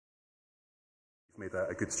You've made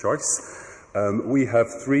a good choice. We have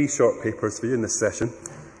 3 short papers for you in this session.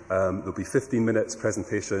 There'll be 15 minutes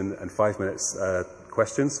presentation and 5 minutes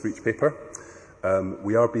questions for each paper.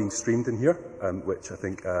 We are being streamed in here, which I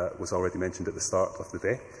think was already mentioned at the start of the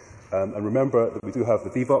day. And remember that we do have the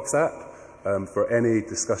VVox app for any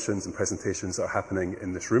discussions and presentations that are happening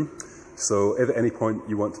in this room. So if at any point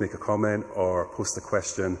you want to make a comment or post a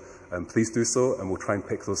question, please do so, and we'll try and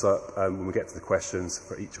pick those up when we get to the questions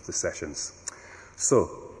for each of the sessions.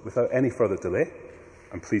 So, without any further delay,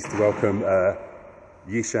 I'm pleased to welcome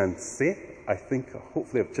Yishan Se. I think,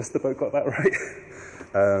 hopefully I've just about got that right.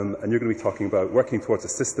 And you're going to be talking about working towards a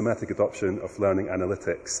systematic adoption of learning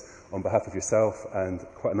analytics on behalf of yourself and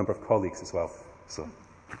quite a number of colleagues as well. So,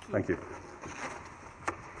 thank you.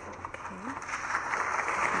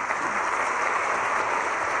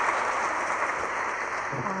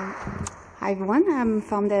 Hi everyone, I'm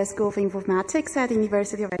from the School of Informatics at the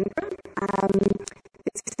University of Edinburgh.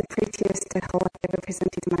 This is the prettiest hall I've ever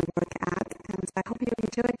presented my work at, and so I hope you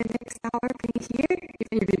enjoy the next hour being here,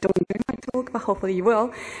 even if you don't enjoy my talk, but hopefully you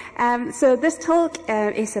will. So this talk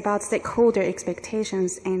is about stakeholder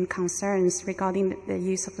expectations and concerns regarding the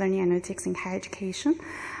use of learning analytics in higher education.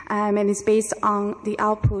 And it's based on the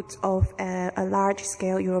output of a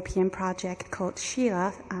large-scale European project called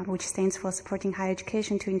SHILA, which stands for Supporting Higher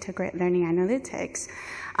Education to Integrate Learning Analytics.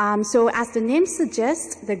 So as the name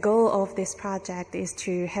suggests, the goal of this project is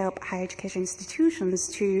to help higher education institutions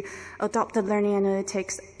to adopt the learning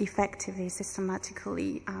analytics effectively,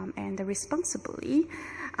 systematically, and responsibly.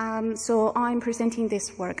 So I'm presenting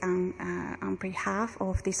this work on behalf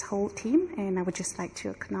of this whole team, and I would just like to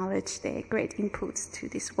acknowledge their great inputs to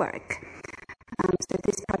this work. So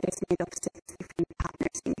this project is made of 6 different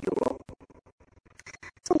partners in Europe.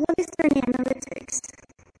 So what is learning analytics?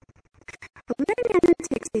 Well, learning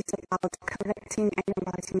analytics is about collecting,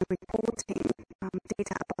 analyzing, and reporting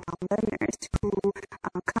data about our learners who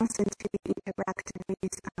constantly interact with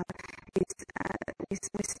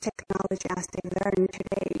technology as they learn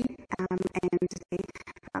today, and they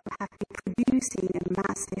have been producing a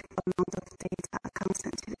massive amount of data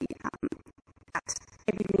constantly at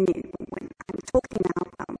every minute. When I'm talking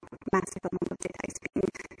now, massive amount of data is being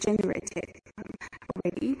generated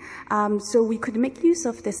already. So we could make use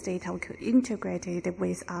of this data. We could integrate it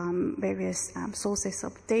with various sources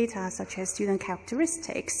of data, such as student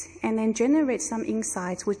characteristics, and then generate some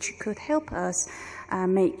insights which could help us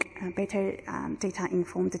make better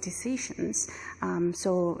data-informed decisions.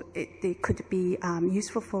 So it could be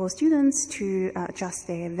useful for students to adjust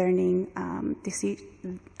their learning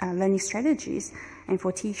strategies, and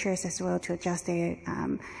for teachers as well to adjust their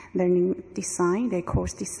learning design, their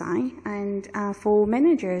course design, and for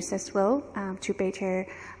managers as well to better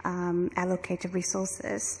allocate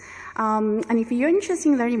resources. And if you're interested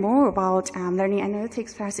in learning more about learning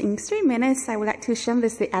analytics, perhaps in 3 minutes, I would like to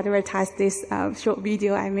shamelessly advertise this short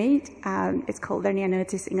video I made. It's called Learning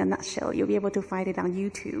Analytics in a Nutshell. You'll be able to find it on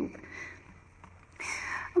YouTube.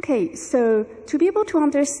 Okay, so to be able to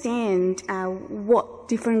understand what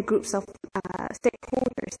different groups of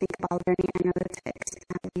stakeholders think about learning analytics,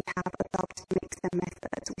 we have adopted mixed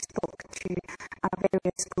methods. We spoke to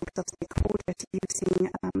various groups of stakeholders using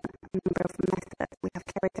a number of methods. We have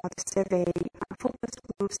carried out a survey, focus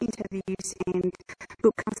groups, interviews, and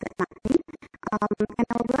group concept mapping. And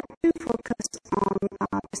I would like to focus on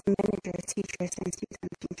just managers, teachers, and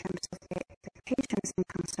students in terms of their expectations and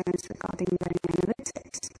concerns regarding learning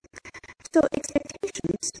analytics. So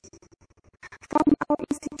expectations. From our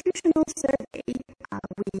institutional survey,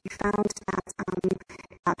 we found that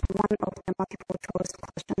at one of the multiple choice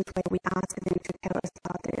questions where we asked them to tell us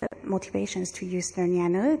about their motivations to use learning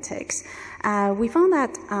analytics, we found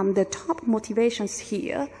that the top motivations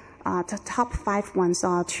here, the top 5 ones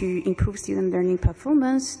are to improve student learning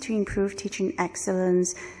performance, to improve teaching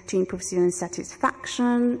excellence, to improve student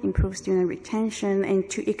satisfaction, improve student retention, and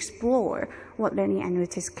to explore what learning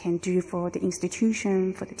analytics can do for the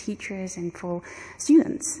institution, for the teachers, and for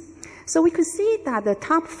students. So we could see that the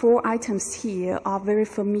top 4 items here are very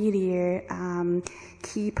familiar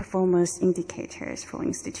key performance indicators for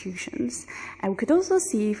institutions. And we could also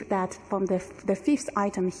see that from the 5th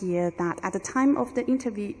item here, that at the time of the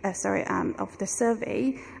of the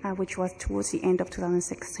survey, which was towards the end of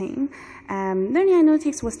 2016, learning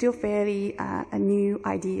analytics was still fairly a new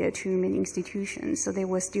idea to many institutions. So they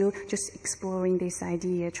were still just exploring this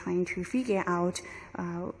idea, trying to figure out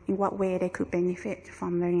in what way they could benefit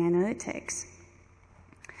from learning analytics.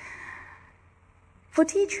 For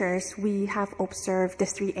teachers, we have observed the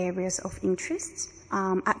 3 areas of interest.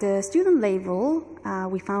 At the student level,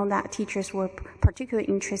 we found that teachers were particularly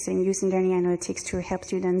interested in using learning analytics to help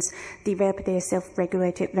students develop their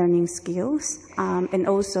self-regulated learning skills, and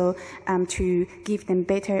also to give them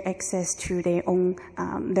better access to their own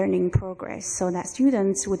learning progress, so that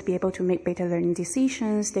students would be able to make better learning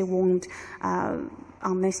decisions. They won't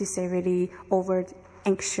unnecessarily over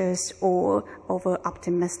anxious or over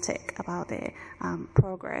optimistic about their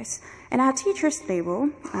progress. And at teachers' level,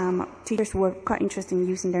 teachers were quite interested in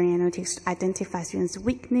using learning analytics to identify students'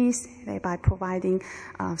 weakness, thereby providing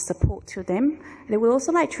support to them. They would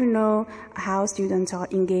also like to know how students are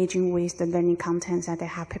engaging with the learning contents that they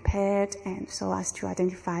have prepared, and so as to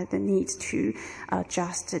identify the needs to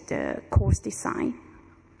adjust the course design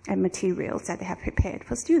and materials that they have prepared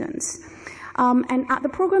for students. And at the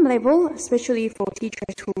program level, especially for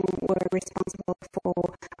teachers who were responsible for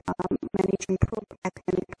managing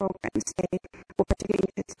academic programs, they were particularly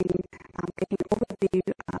interested in getting an overview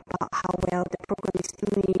about how well the program is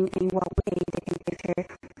doing and in what way they can better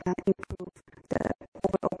improve the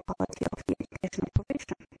overall quality of the educational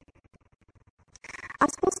provision.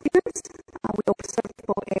 As for students, we observed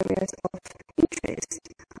 4 areas of interest: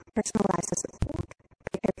 personalized support,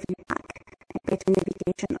 better feedback, and better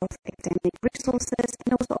navigation of academic resources,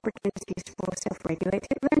 and also opportunities for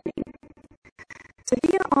self-regulated learning. So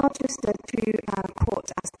here are just the 2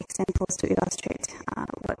 quotes as examples to illustrate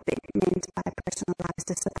what they meant by personalized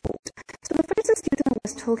support. So the first student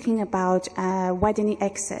was talking about widening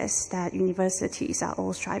access that universities are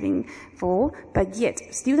all striving for, but yet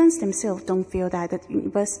students themselves don't feel that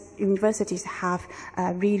universities have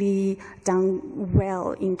really done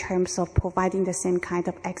well in terms of providing the same kind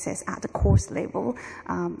of access at the course level.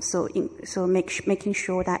 So making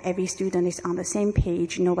sure that every student is on the same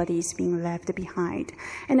page, nobody is being left behind.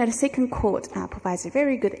 And the second quote provides a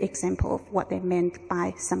very good example of what they meant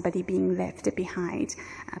by somebody being left behind,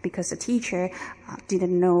 because the teacher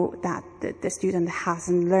didn't know that the student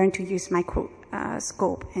hasn't learned to use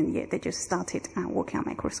microscope, and yet they just started working on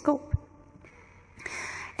microscope.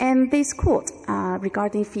 And this quote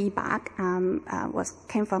regarding feedback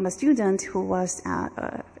came from a student who was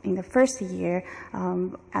in the first year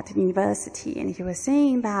at the university, and he was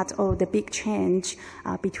saying that, the big change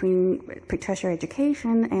between pre-tertiary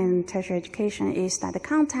education and tertiary education is that the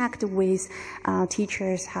contact with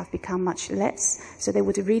teachers have become much less. So they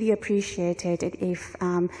would really appreciate it if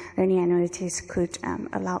learning analytics could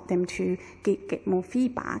allow them to get more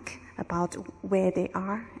feedback about where they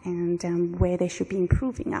are and where they should be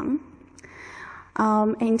improving on.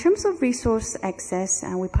 In terms of resource access,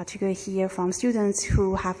 we particularly hear from students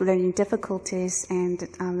who have learning difficulties and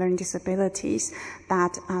learning disabilities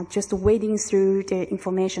that just wading through the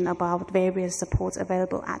information about various supports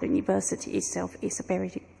available at the university itself is a very,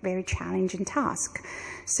 very challenging task.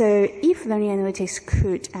 So if learning analytics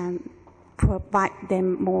could provide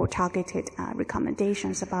them more targeted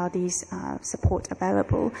recommendations about these support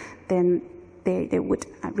available, then they would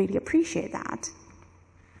really appreciate that.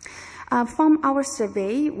 From our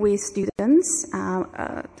survey with students,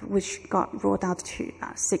 which got rolled out to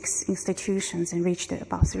 6 institutions and reached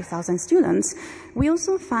about 3,000 students, we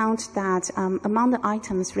also found that among the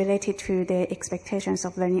items related to the expectations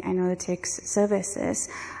of learning analytics services,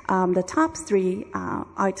 the top 3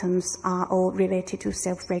 items are all related to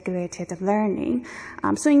self-regulated learning.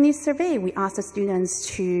 So in this survey, we asked the students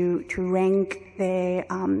to rank their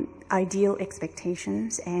ideal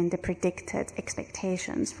expectations and the predicted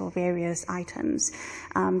expectations for various items.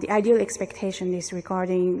 The ideal expectation is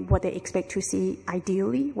regarding what they expect to see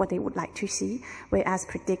ideally, what they would like to see, whereas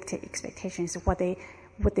predicted expectations is what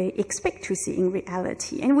they expect to see in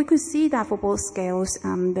reality. And we could see that for both scales,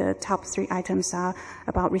 the top 3 items are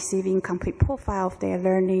about receiving complete profile of their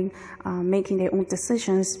learning, making their own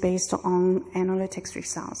decisions based on analytics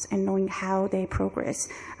results, and knowing how their progress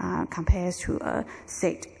compares to a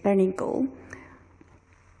set learning goal.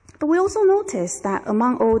 But we also noticed that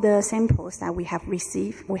among all the samples that we have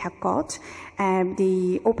got,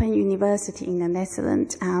 the Open University in the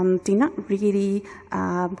Netherlands did not really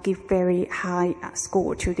give very high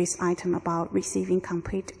score to this item about receiving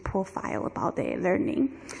complete profile about their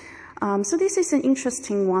learning. So this is an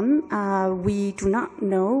interesting one. We do not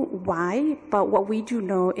know why, but what we do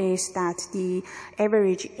know is that the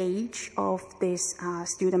average age of this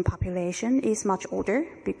student population is much older,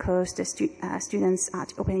 because the students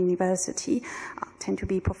at Open University tend to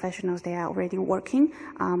be professionals. They are already working,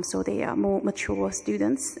 so they are more mature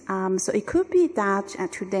students. So it could be that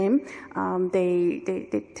to them,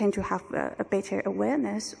 they tend to have a better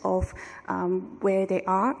awareness of where they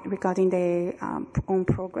are regarding their own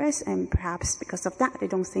progress, and perhaps because of that, they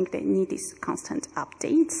don't think they need these constant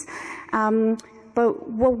updates. But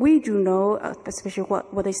what we do know, especially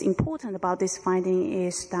what is important about this finding,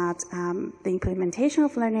 is that the implementation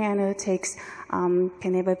of learning analytics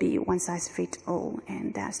can never be one size fits all,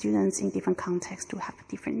 and that students in different contexts do have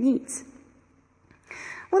different needs.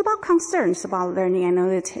 What about concerns about learning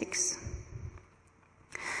analytics?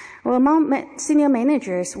 Well, among senior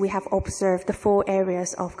managers, we have observed the 4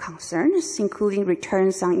 areas of concerns, including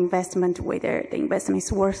returns on investment, whether the investment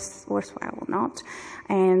is worthwhile or not,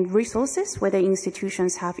 and resources, whether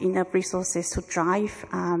institutions have enough resources to drive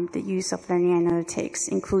the use of learning analytics,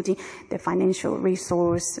 including the financial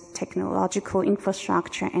resource, technological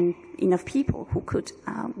infrastructure, and enough people who could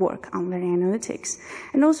work on learning analytics.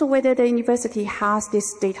 And also whether the university has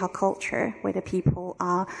this data culture, whether people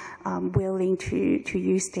are willing to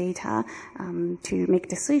use data to make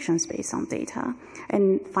decisions based on data.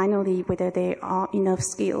 And finally, whether there are enough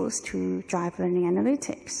skills to drive learning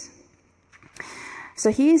analytics. So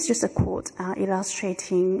here is just a quote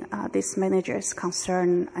illustrating this manager's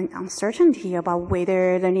concern and uncertainty about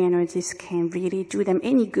whether learning analytics can really do them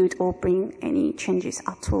any good or bring any changes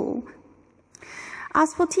at all.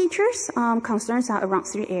 As for teachers, concerns are around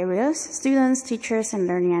 3 areas: students, teachers, and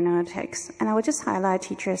learning analytics. And I will just highlight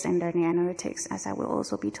teachers and learning analytics, as I will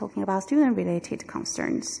also be talking about student-related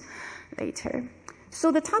concerns later.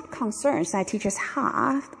 So the top concerns that teachers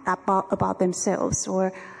have about themselves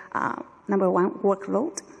were number 1,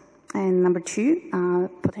 workload, and number 2,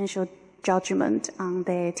 potential judgment on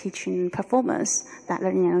their teaching performance, that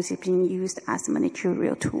learning analytics is being used as a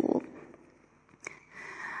managerial tool.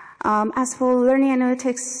 As for learning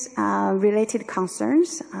analytics related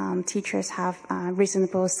concerns, teachers have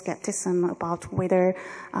reasonable skepticism about whether,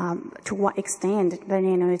 to what extent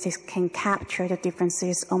learning analytics can capture the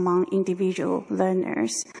differences among individual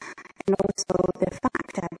learners, and also the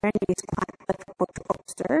fact that learning is quite difficult to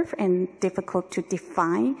observe and difficult to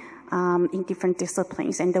define in different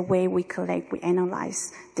disciplines, and the way we collect, we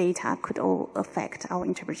analyze data could all affect our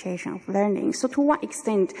interpretation of learning. So to what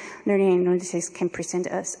extent learning analytics can present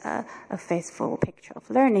us a faithful picture of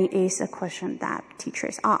learning is a question that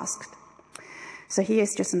teachers asked. So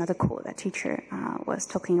here's just another quote that teacher was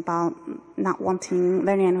talking about not wanting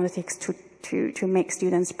learning analytics to make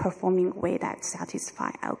students perform in a way that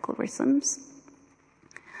satisfy algorithms.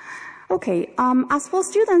 Okay, as for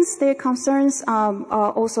students, their concerns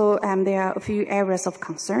are also, there are a few areas of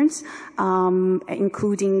concerns,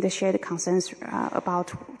 including the shared concerns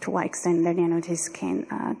about to what extent learning analytics can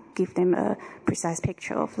give them a precise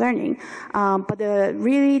picture of learning. But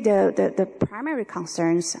really the primary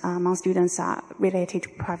concerns among students are related to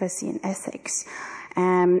privacy and ethics.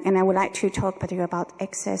 And I would like to talk particularly about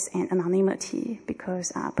access and anonymity,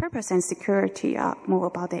 because purpose and security are more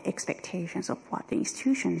about the expectations of what the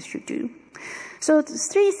institutions should do. So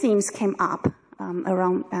 3 themes came up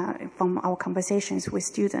around from our conversations with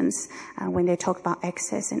students when they talk about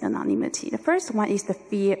access and anonymity. The first one is the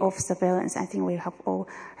fear of surveillance. I think we have all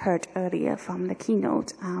heard earlier from the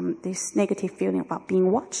keynote, this negative feeling about being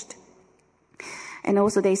watched. And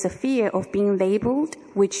also there's a fear of being labeled,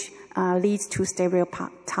 which leads to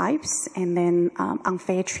stereotypes and then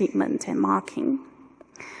unfair treatment and marking.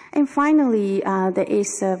 And finally, there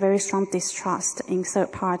is a very strong distrust in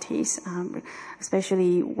third parties,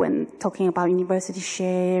 especially when talking about universities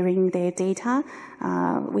sharing their data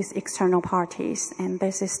with external parties. And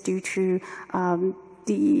this is due to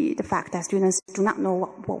the fact that students do not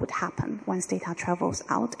know what would happen once data travels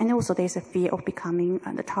out. And also there's a fear of becoming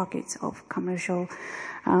the targets of commercial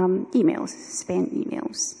emails, spam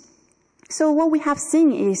emails. So what we have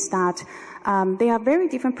seen is that there are very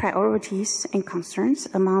different priorities and concerns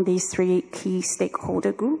among these 3 key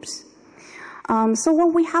stakeholder groups. So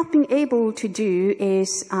what we have been able to do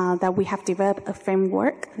is that we have developed a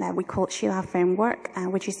framework that we call Sheila framework,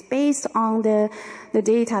 which is based on the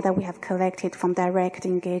data that we have collected from direct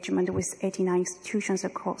engagement with 89 institutions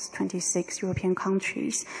across 26 European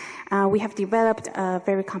countries. We have developed a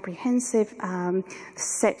very comprehensive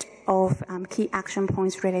set of key action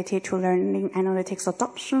points related to learning analytics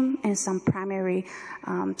adoption and some primary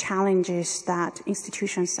challenges that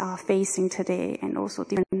institutions are facing today and also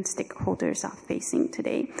different stakeholders are facing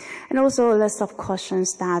today. And also a list of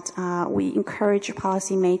questions that we encourage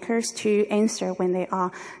policymakers to answer when they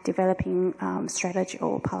are developing strategy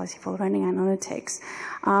or policy for learning analytics.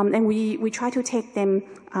 And we try to take them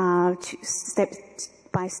to step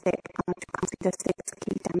by step to consider 6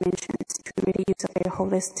 key dimensions to really use a very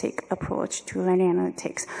holistic approach to learning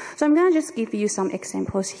analytics. So I'm going to just give you some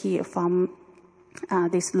examples here from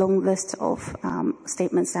this long list of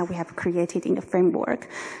statements that we have created in the framework.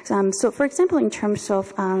 So for example, in terms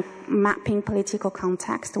of mapping political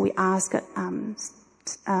context, we ask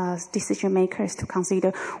decision makers to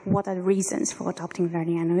consider what are the reasons for adopting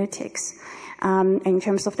learning analytics. In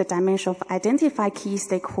terms of the dimension of identify key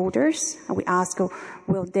stakeholders, we ask,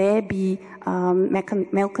 will there be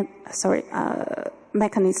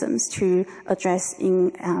mechanisms to address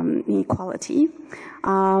inequality?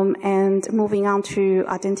 And moving on to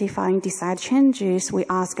identifying desired changes, we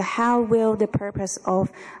ask, how will the purpose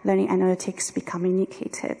of learning analytics be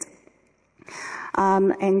communicated?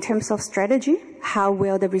 In terms of strategy, how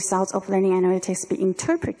will the results of learning analytics be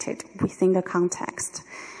interpreted within the context?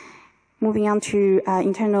 Moving on to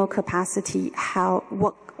internal capacity,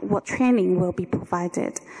 what training will be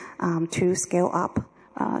provided to scale up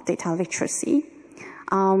data literacy?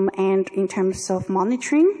 And in terms of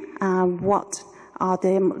monitoring, what are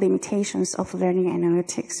the limitations of learning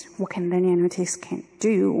analytics? What can learning analytics can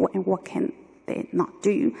do, and what can they not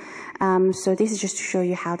do? So this is just to show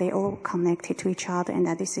you how they all connected to each other, and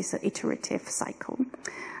that this is an iterative cycle.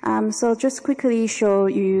 So just quickly show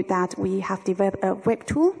you that we have developed a web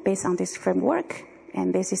tool based on this framework,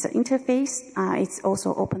 and this is an interface. It's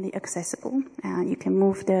also openly accessible. You can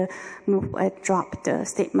drop the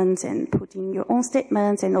statements and put in your own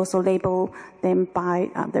statements, and also label them by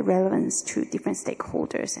the relevance to different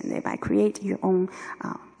stakeholders, and thereby create your own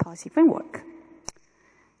policy framework.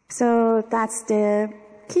 So that's the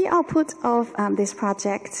key output of this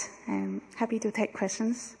project. I'm happy to take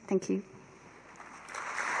questions. Thank you.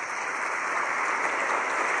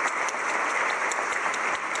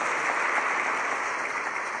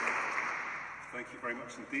 Thank you very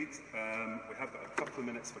much indeed. We have got a couple of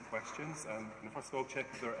minutes for questions. Can I first of all check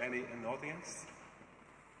if there are any in the audience?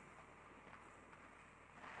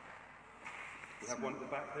 We have one at the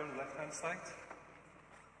back there on the left-hand side.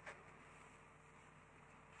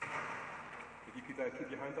 If you could keep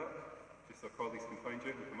your hand up, just so colleagues can find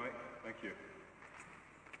you with the mic. Thank you.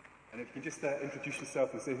 And if you can just introduce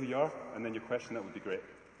yourself and say who you are, and then your question, that would be great.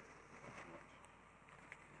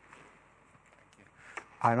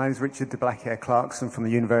 Hi, my name is Richard de Blackhair Clarkson from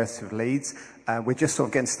the University of Leeds. We're just sort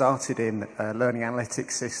of getting started in learning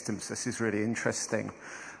analytics systems. This is really interesting.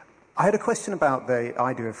 I had a question about the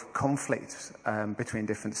idea of conflict between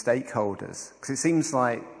different stakeholders, because it seems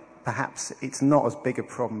like perhaps it's not as big a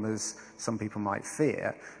problem as some people might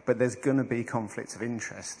fear, but there's going to be conflicts of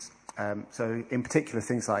interest. So in particular,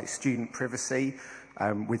 things like student privacy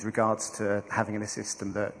with regards to having a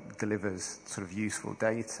system that delivers sort of useful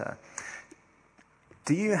data.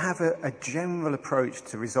 Do you have a general approach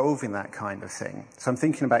to resolving that kind of thing? So I'm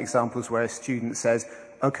thinking about examples where a student says,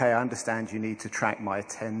 okay, I understand you need to track my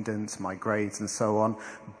attendance, my grades and so on,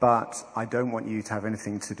 but I don't want you to have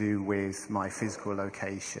anything to do with my physical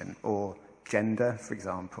location or gender, for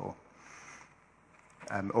example.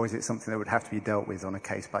 Or is it something that would have to be dealt with on a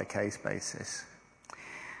case-by-case basis?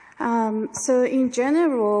 So in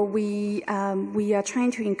general, we are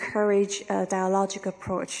trying to encourage a dialogic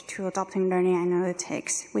approach to adopting learning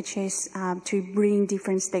analytics, which is to bring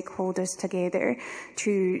different stakeholders together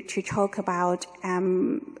to talk about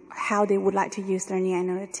how they would like to use learning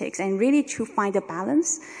analytics, and really to find a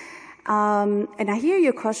balance. And I hear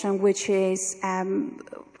your question, which is,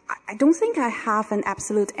 I don't think I have an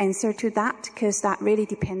absolute answer to that, because that really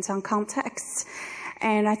depends on context.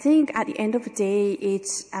 And I think at the end of the day,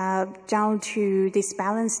 it's down to this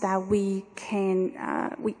balance that we can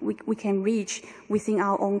reach within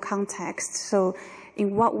our own context. So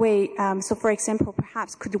in what way, so for example,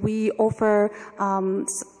 perhaps could we offer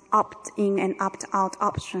opt-in and opt-out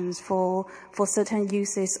options for certain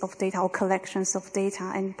uses of data or collections of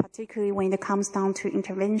data, and particularly when it comes down to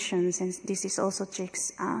interventions, and this is also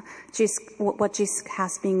what JISC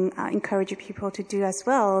has been encouraging people to do as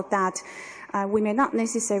well, that we may not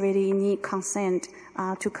necessarily need consent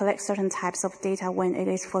to collect certain types of data when it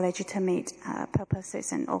is for legitimate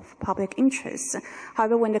purposes and of public interest.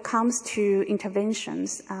 However, when it comes to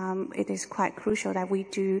interventions, it is quite crucial that we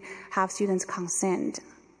do have students consent.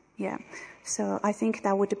 Yeah, so I think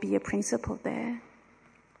that would be a principle there.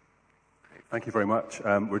 Thank you very much.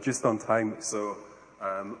 We're just on time, so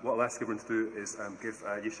what I'll ask everyone to do is give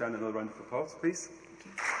Yishan another round of applause, please.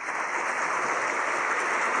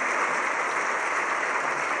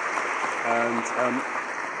 And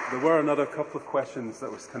there were another couple of questions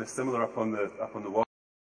that was kind of similar up on the wall.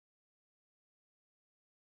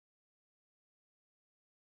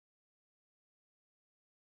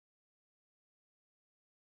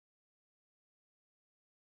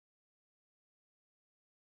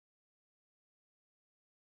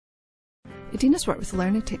 Edina's work with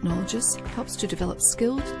learning technologists helps to develop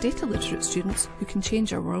skilled, data-literate students who can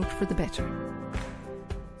change our world for the better.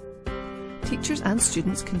 Teachers and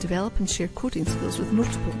students can develop and share coding skills with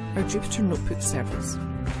Notable, our Jupyter Notebook service.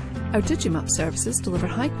 Our Digimap services deliver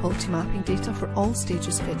high-quality mapping data for all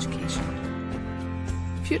stages of education.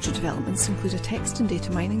 Future developments include a text and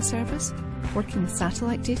data mining service, working with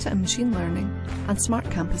satellite data and machine learning, and smart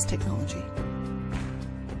campus technology.